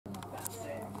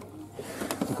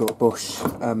got a Bosch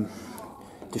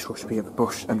dishwasher. We have a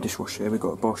Bosch dishwasher. We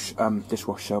got a Bosch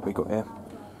dishwasher. We got here.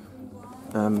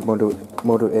 Model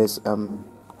is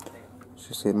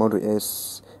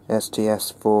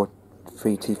STS43T5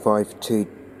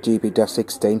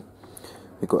 2GB-16.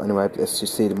 We got anyway. Let's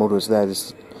just see the models there.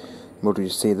 This model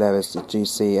you see there is the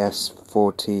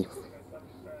GCS43T5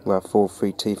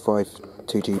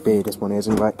 2GB. This one is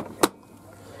anyway.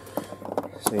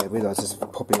 So yeah, I realise this is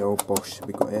probably an old Bosch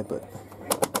we got here, but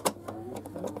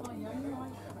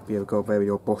yeah, we've got a very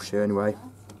old Bosch here anyway.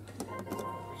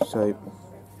 So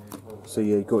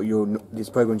yeah, you got these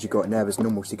programs you got in there. There's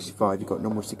normal 65. You got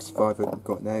normal 65.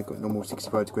 Got there. Got normal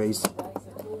 65 degrees.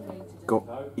 Got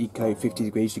eco 50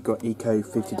 degrees. You got eco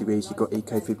 50 degrees. You got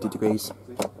eco 50 degrees.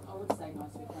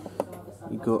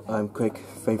 You got quick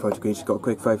 35 degrees. You got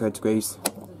quick 35 degrees.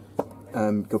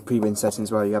 Got pre-rinse setting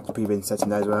as well. You have the pre-rinse setting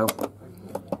there as well.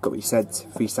 Got reset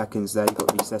 3 seconds there. You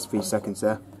got reset 3 seconds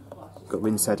there. Got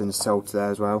rinse head and salt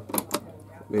there as well.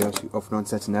 Off and on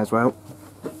setting there as well.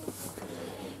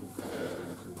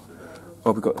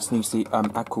 Oh, we've got this new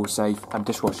AquaSafe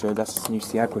dishwasher. That's the new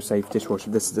AquaSafe dishwasher.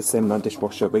 This is the similar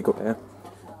dishwasher we got here.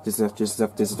 This is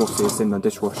obviously a similar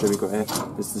dishwasher we got here.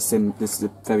 This is a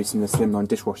very similar slimline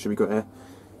dishwasher we got here.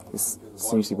 It's the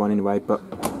Snoozy one anyway, but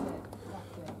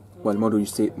well, the model you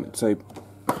see, so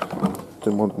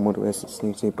the model is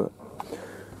Snoozy, but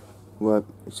well,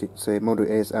 so the model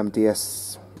is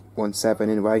DS17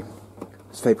 anyway.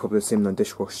 It's very popular slimline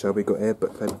dishwasher we got here,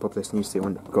 but very popular Snoozy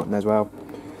one we got in as well.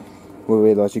 We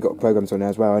realise you got programs on there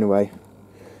as well anyway.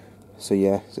 So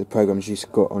yeah, the programs you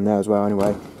got on there as well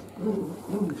anyway.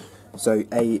 So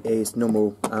A is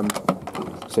normal.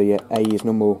 So yeah, A is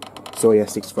normal soya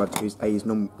 65 degrees. A is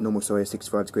normal soya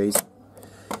 65 degrees.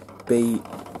 B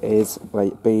is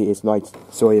light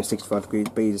soya 65 degrees.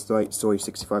 B is light soya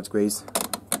 65 degrees.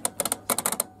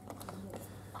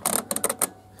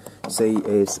 C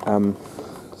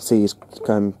is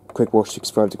quick wash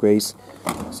 65 degrees.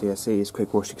 So yeah, C is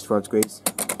quick wash 65 degrees.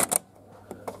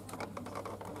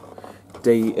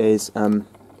 D is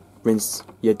rinse.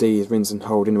 Yeah, D is rinse and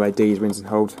hold. Anyway, D is rinse and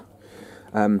hold.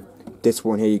 This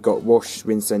one here you got wash,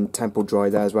 rinse and temple dry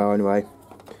there as well. Anyway,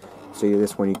 so yeah,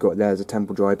 this one you got there as a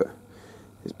temple dry, but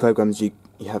the programs you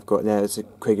have got there is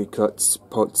quicker cuts,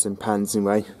 pots and pans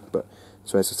anyway. But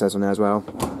so as it says on there as well.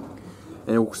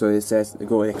 And also it says they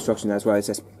got the instruction there as well. It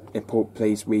says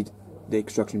please read the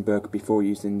instruction book before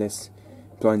using this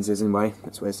appliances anyway.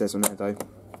 That's what it says on there though.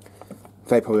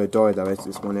 Very popular die though,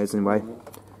 this one is anyway.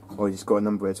 Oh, it's got a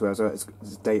number as well. So it's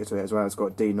data to it as well. It's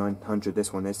got D900.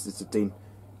 This one is. It's a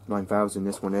D9000.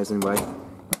 This one is anyway.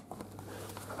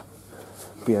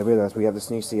 But yeah, I realise we have this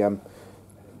new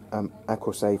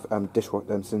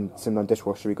AquaSafe similar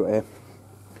dishwasher we got here.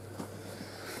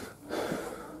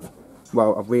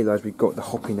 Well, I've realised we've got the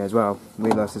hopping as well. I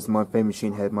realised this is my favourite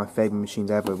machine here, my favourite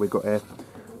machines ever. We've got here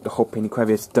the hopping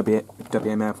Aquarius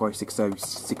WML560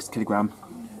 6kg.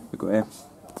 We've got here.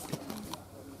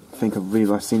 I think I've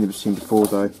realised I've seen the machine before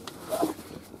though.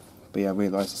 But yeah, I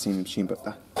realised I've seen the machine, but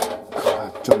that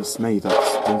drum smell that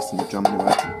stinks in the drum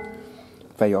anyway.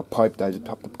 Very odd pipe though,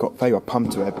 I've got very odd pump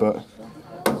to it, but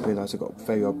I realised I've got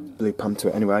very odd blue pump to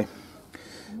it anyway.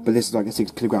 But this is like a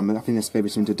 6kg, and I think this is very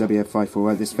similar to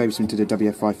WF540. This is very similar to the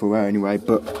WF540 anyway,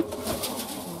 but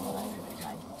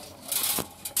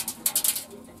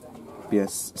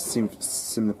yes,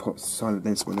 similar pop silent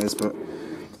than this one is, but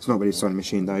it's not really a silent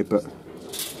machine though. But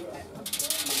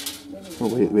I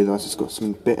realise it's got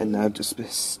something bit in there, just a bit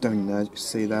of stone there, you can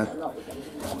see there.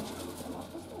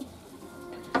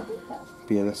 But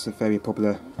yeah, that's a very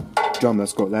popular drum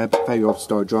that's got there, but very old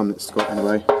style drum that's got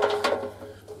anyway.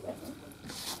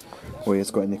 Oh yeah,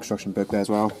 it's got an instruction book there as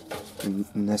well, in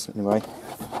this anyway.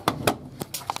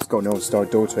 It's got an old style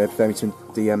door to it, very similar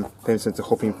to the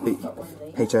Hopping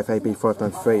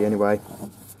HFAB593 anyway.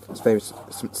 It's very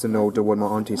similar old door one my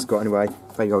auntie's got anyway,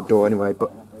 very old door anyway,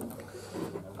 but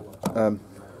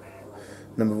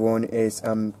number one is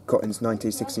Cotton's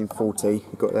 1640 you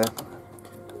got there.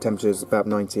 Temperature is about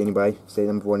 90 anyway, so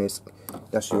number one is,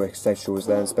 that's your essentials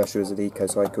there, and special is the eco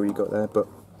cycle you got there, but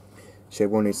shade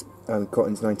one is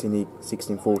Cotton's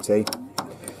 1640.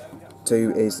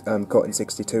 2 is Cotton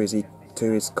 62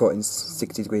 2 is Cotton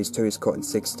 60 degrees, 2 is Cotton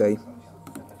 60.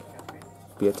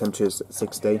 But yeah, temperature is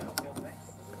 60.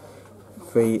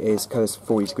 3 is colours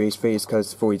 40 degrees, 3 is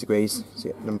colours 40 degrees, so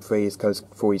yeah, number 3 is colours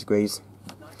 40 degrees.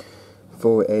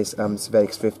 4 is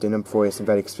Synthetics 50, number 4 is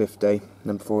Synthetics 50,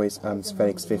 number 4 is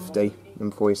Synthetics 50,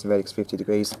 number 4 is Synthetics 50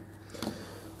 degrees.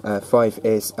 5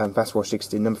 is Fast Wash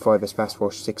 60, number 5 is Fast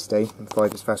Wash 60, number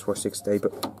 5 is Fast Wash 60,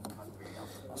 but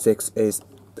 6 is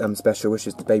Special, which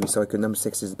is the baby cycle, number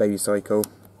 6 is the baby cycle,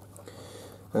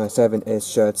 7 is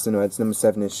shirts anyway. Number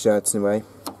 7 is shirts anyway.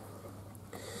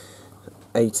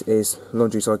 8 is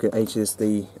laundry cycle. 8 is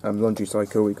the laundry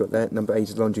cycle. We got that. Number 8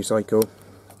 is laundry cycle.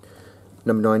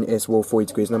 Number 9 is wall 40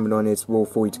 degrees. Number 9 is wall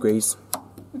 40 degrees.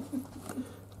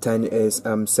 10 is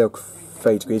silk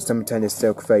 30 degrees. Number 10 is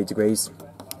silk 30 degrees.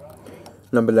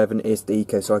 Number 11 is the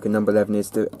eco cycle. Number 11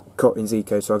 is the cotton's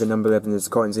eco cycle. Number 11 is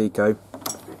cotton's eco,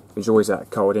 which is always that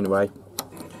cold anyway.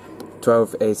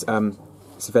 12 is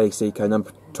synthetic eco.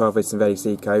 Number 12 is synthetic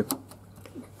eco.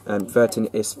 13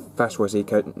 is fast wash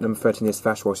eco. Number 13 is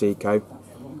fast wash eco.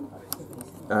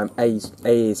 A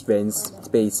is rinse,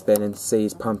 B is spin, and C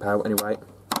is pump out anyway.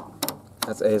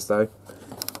 As it is though.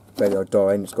 Maybe I'll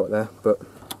die and it's got there, but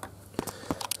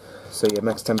so yeah,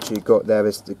 max temperature you got there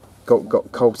is the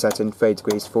got cold setting 30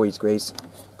 degrees, 40 degrees,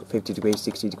 got 50 degrees,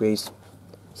 60 degrees,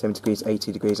 70 degrees,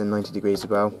 80 degrees, and 90 degrees as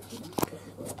well.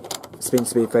 Spin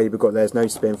speed failure we've got there is no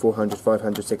spin, 400,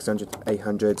 500, 600,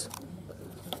 800,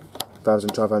 1000,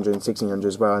 1200, and 1600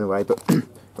 as well anyway. But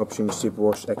options super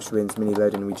wash, extra rinse, mini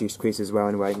load, and reduced creases as well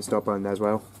anyway. You can start buying there as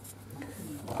well.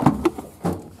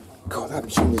 God, that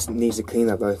machine needs a clean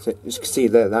up though. As you can see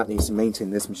there, that needs to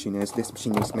maintain. This machine needs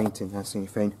to maintain. That's the only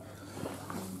thing.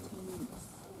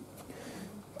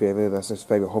 But yeah, that's his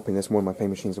favourite hopping. That's one of my favourite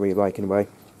machines I really like anyway.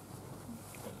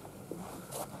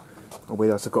 Oh,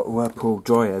 we've also got a Whirlpool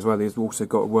dryer as well. There's also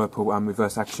got a Whirlpool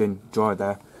reverse action dryer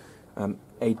there.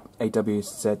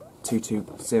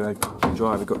 AWZ220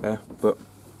 dryer we got there, but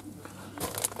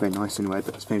very nice anyway.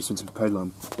 But it's famous for some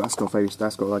proline. But that's got very,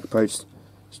 that's got like a post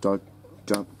start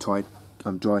dry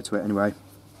to it anyway.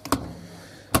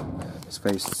 It's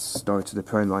very started to the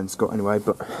proline it's got anyway.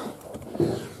 But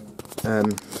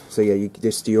so yeah, you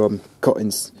just do your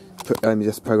cottons.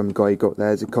 Just program guy you got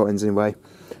there. The cottons anyway.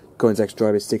 Cottons extra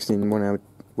dry is 60 in 1 hour,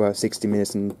 well 60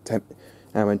 minutes and 10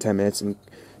 minutes, and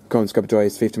cottons cover dry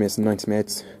is 50 minutes and 90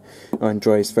 minutes. Iron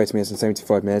dry is 30 minutes and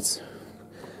 75 minutes.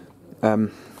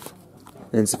 And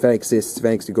synthetics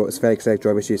we've got synthetics air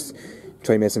dry, which is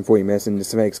 20 minutes and 40 minutes, and the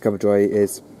synthetics cover dry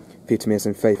is 50 minutes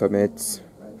and 35 minutes.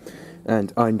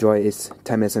 And iron dry is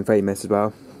 10 minutes and 30 minutes as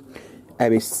well.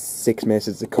 Every 6 minutes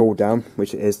is the cool down,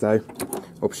 which it is though.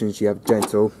 Options you have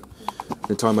gentle.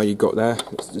 The timer you got there.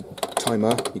 That's the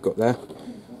timer you got there.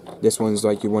 This one's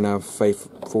like you 1 hour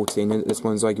 14 minutes. This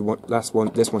one's like you want last one.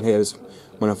 This one here is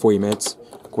 1 hour 40 minutes.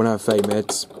 1 hour 30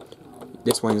 minutes.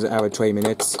 This one's an hour 20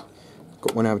 minutes.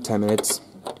 Got 1 hour 10 minutes.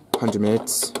 100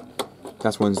 minutes.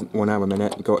 Last one's 1 hour a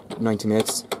minute. You got 90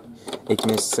 minutes. 80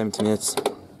 minutes. 70 minutes.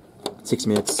 60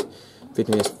 minutes.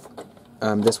 50 minutes.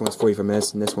 This one's 45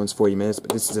 minutes and this one's 40 minutes. But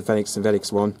this is a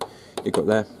synthetics one. You got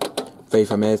there.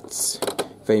 35 minutes.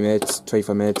 30 minutes.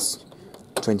 25 minutes.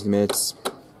 20 minutes.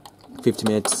 50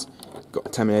 minutes.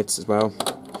 Got 10 minutes as well.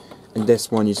 And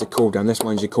this one is your cooldown. This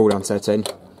one's your cooldown setting.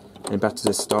 And back to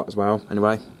the start as well.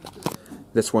 Anyway,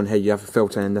 this one here you have a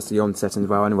filter and that's the on setting as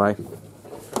well. Anyway,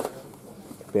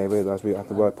 yeah, I realise we have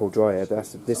the Whirlpool dryer. But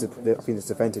this is I think this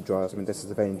is a vented dryer. I mean, this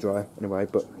is a vented dryer anyway.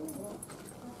 But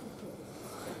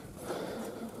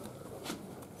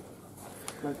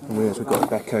and we've got a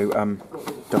Beko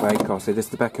AA+Class. So this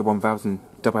is the Beko 1000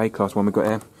 AA+Class one we got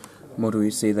here. Model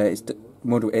you see there is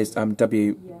model is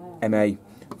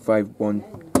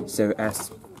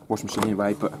WMA510S washing machine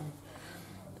anyway, but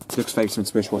it looks famous from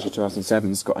Dishwasher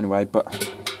 2007 it's got anyway, but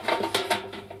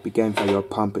big game for your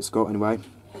pump it's got anyway.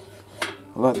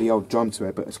 I like the old drum to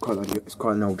it, but it's quite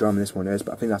an old drum this one is,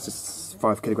 but I think that's a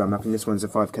 5 kg. I think this one's a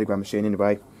 5 kg machine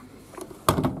anyway.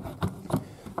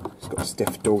 It's got a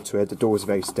stiff door to it. The doors are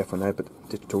very stiff on there, but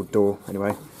digital door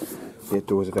anyway. The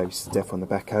doors are very stiff on the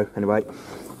Beko anyway.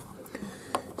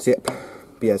 So yep, but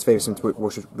yeah, it's famous from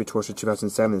Dishwasher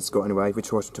 2007 it's got anyway.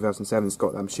 Dishwasher 2007 it's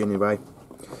got that machine anyway.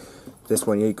 This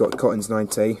one here you got cottons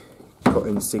 90,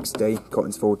 cottons 60,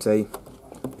 cottons 40,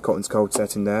 cottons cold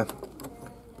setting there.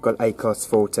 Got A-class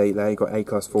 40 there, you got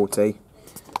A-class 40.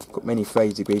 Got many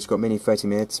 30 degrees, got many 30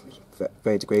 minutes,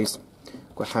 30 degrees.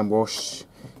 Got hand wash,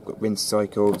 got rinse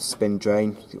cycle, spin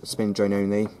drain, got spin drain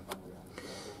only.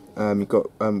 You've got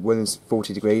Woolens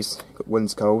 40 degrees, got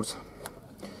Woolens cold.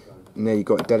 And there you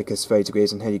got Delicus 30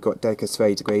 degrees, and here you got Delicus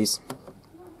 30 degrees.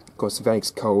 Got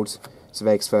Synthetics cold,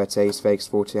 Synthetics 30, Synthetics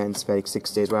 40, and Synthetics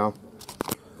 60 as well.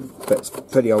 But it's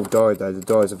pretty old dye though. The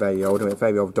dyes are very old. I mean,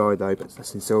 very old dye though, but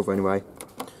that's in silver anyway.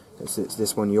 It's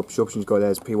this one. Your options you got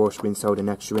there is pre-wash, rinse, hold, and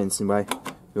extra rinse anyway.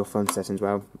 Your fun setting as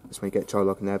well. This one you get child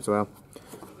lock in there as well.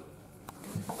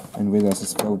 And with us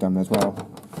is fill done as well.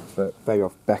 But very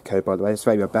old Beko by the way. It's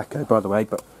very old Beko by the way,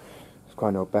 but it's quite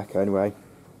an old Beko anyway.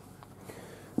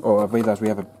 Oh, I realised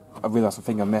I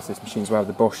think I messed this machine as well.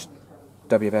 The Bosch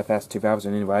WFF2000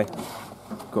 anyway.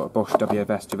 Got a Bosch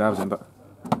WFF2000, but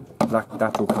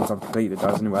that all comes off completely, it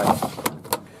does anyway.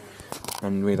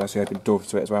 And we actually open the door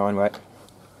to it as well anyway.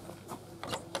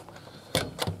 But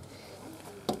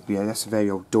yeah, that's a very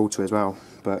old door to it as well,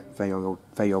 but very old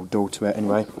door to it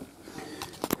anyway.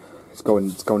 It's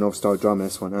going old style drum,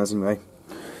 this one has anyway.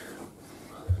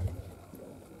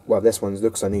 Well, this one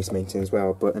looks like needs maintenance as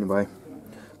well, but anyway,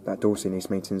 that door also needs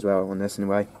maintenance as well on this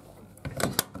anyway.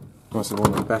 Also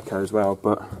one on the Beko as well,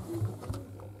 but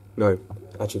no,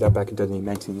 actually that Beko does need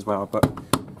maintenance as well, but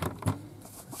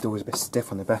the door's a bit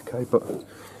stiff on the Beko, but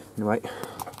anyway.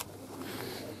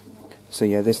 So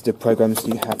yeah, this is the programs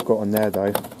you have got on there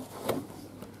though.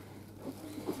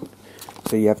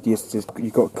 So you have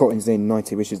you've got cottons in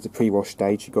 90, which is the pre-wash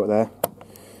stage you got there.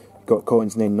 You've got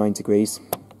cottons in 9 degrees.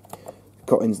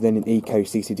 Cottons then in eco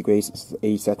 60 degrees, it's the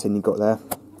E setting you got there.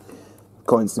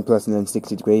 Cottons in plus and then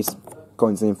 60 degrees.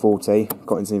 Cottons in 40,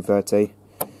 cottons in 30.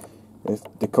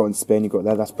 The cotton spin you got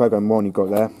there, that's program 1 you got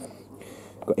there.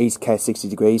 Got East Care 60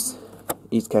 degrees,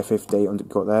 East Care 50 on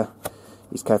got there.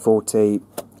 East Care 40,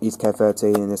 East Care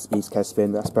 30, and this East Care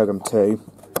spin, that's program 2.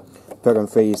 Program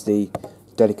 3 is the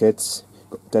delicates.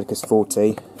 Got delicates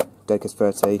 40, delicates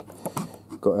 30.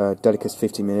 Got delicates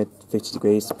 50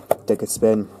 degrees, delicate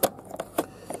spin.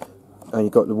 And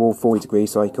you've got the wall 40 degree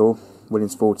cycle,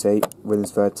 Williams 40,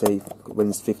 Williams 30,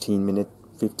 Williams 15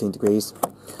 degrees.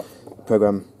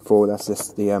 Program 4, that's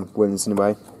just the Williams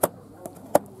anyway.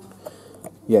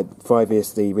 Yeah, 5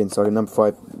 is the rinse cycle, number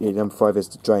 5 is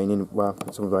the drain in, well,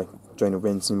 it's all like drain or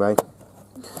rinse anyway.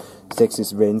 6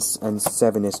 is rinse, and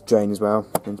 7 is drain as well,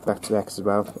 and back to X as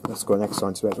well. That's got an X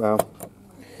sign to it as well.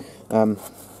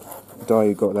 Die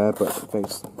you got there, but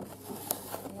it's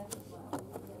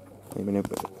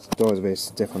the door is a bit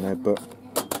stiff on there, but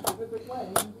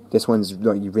this one's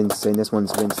like you rinse in, this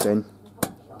one's rinsed in.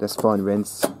 That's fine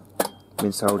rinse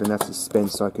hold, and that's the spin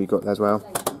cycle you got there as well.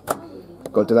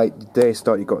 Got delay, the day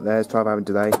start you got there is 12 hour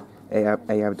delay, 8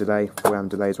 hour delay, 4 hour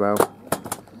delay as well.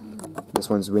 This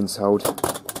one's rinse hold.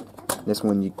 This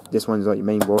one's like your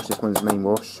main wash. This one's main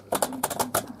wash.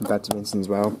 And back to rinsing as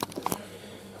well.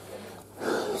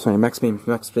 Sorry, max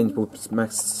spin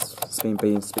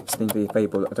being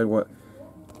available. I don't know what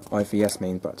IVS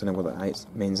means, but I don't know what that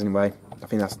means anyway. I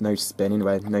think that's no spin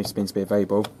anyway. No spin to be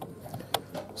available.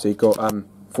 So you've got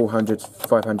 400,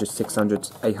 500, 600,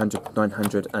 800,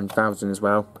 900, and 1000 as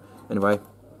well. Anyway,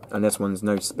 and this one's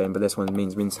no spin, but this one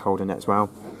means rinse hold in it as well.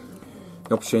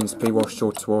 The options: pre-wash,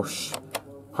 short wash,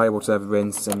 high water level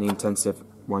rinse, and the intensive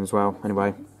one as well.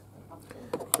 Anyway,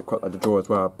 I quite like the drawer as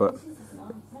well, but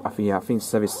I think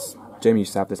Service Jim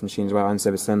used to have this machine as well, and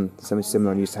Service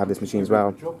Similar used to have this machine as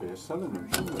well. Job here, selling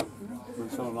them, shouldn't they? When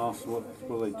someone asks what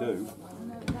they do.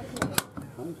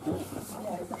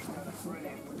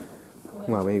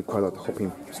 Well, we quite like the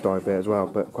hopping style bit as well,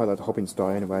 but quite like the hopping style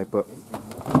anyway. But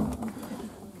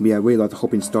yeah, we like the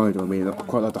hopping style.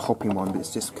 Quite like the hopping one, but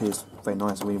it's just because it's very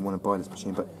nice. I really want to buy this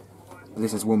machine, but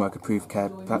this is Walmart approved care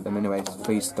platinum anyway. It's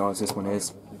 3 stars. This one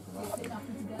is.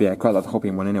 But yeah, quite like the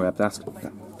hopping one anyway.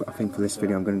 But I think for this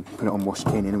video I'm going to put it on wash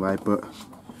tin anyway. But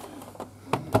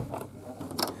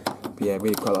yeah,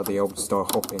 really quite like the old style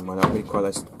hopping one. I really quite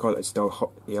like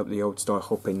the old style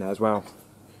hopping there as well.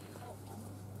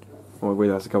 Or I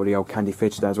really like to go with the old candy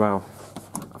fridge there as well.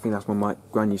 I think that's one my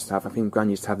gran used to have. I think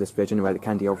gran used to have this fridge anyway, the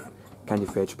candy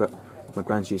fridge. But my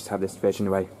gran used to have this fridge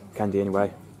anyway, candy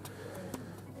anyway.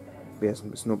 But yeah,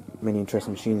 it's not many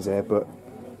interesting machines there, but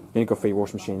you only got 3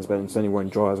 washing machines, but it's only 1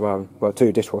 dryer as well. Well,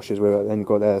 2 dishwashers. We've then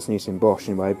got there, it's in Bosch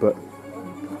anyway. But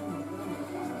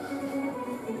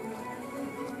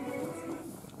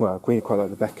well, I really quite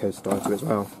like the Beko style to it as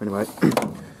well. Anyway.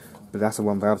 But that's a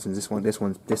 1000.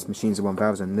 This machine's a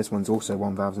 1000. And this one's also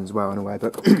 1000 as well. Anyway,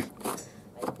 but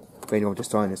very old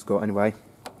design it's got anyway.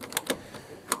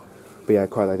 But yeah, I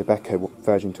quite like the Beko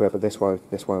version to it. But this one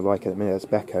I like it at the minute. It's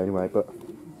Beko anyway. But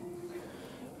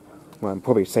well, I'll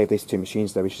probably save these 2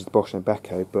 machines though, which is the Bosch and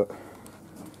Beko. But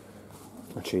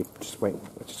actually, just wait.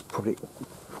 I'll just probably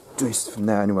do this from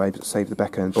there anyway. But save the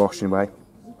Beko and Bosch anyway.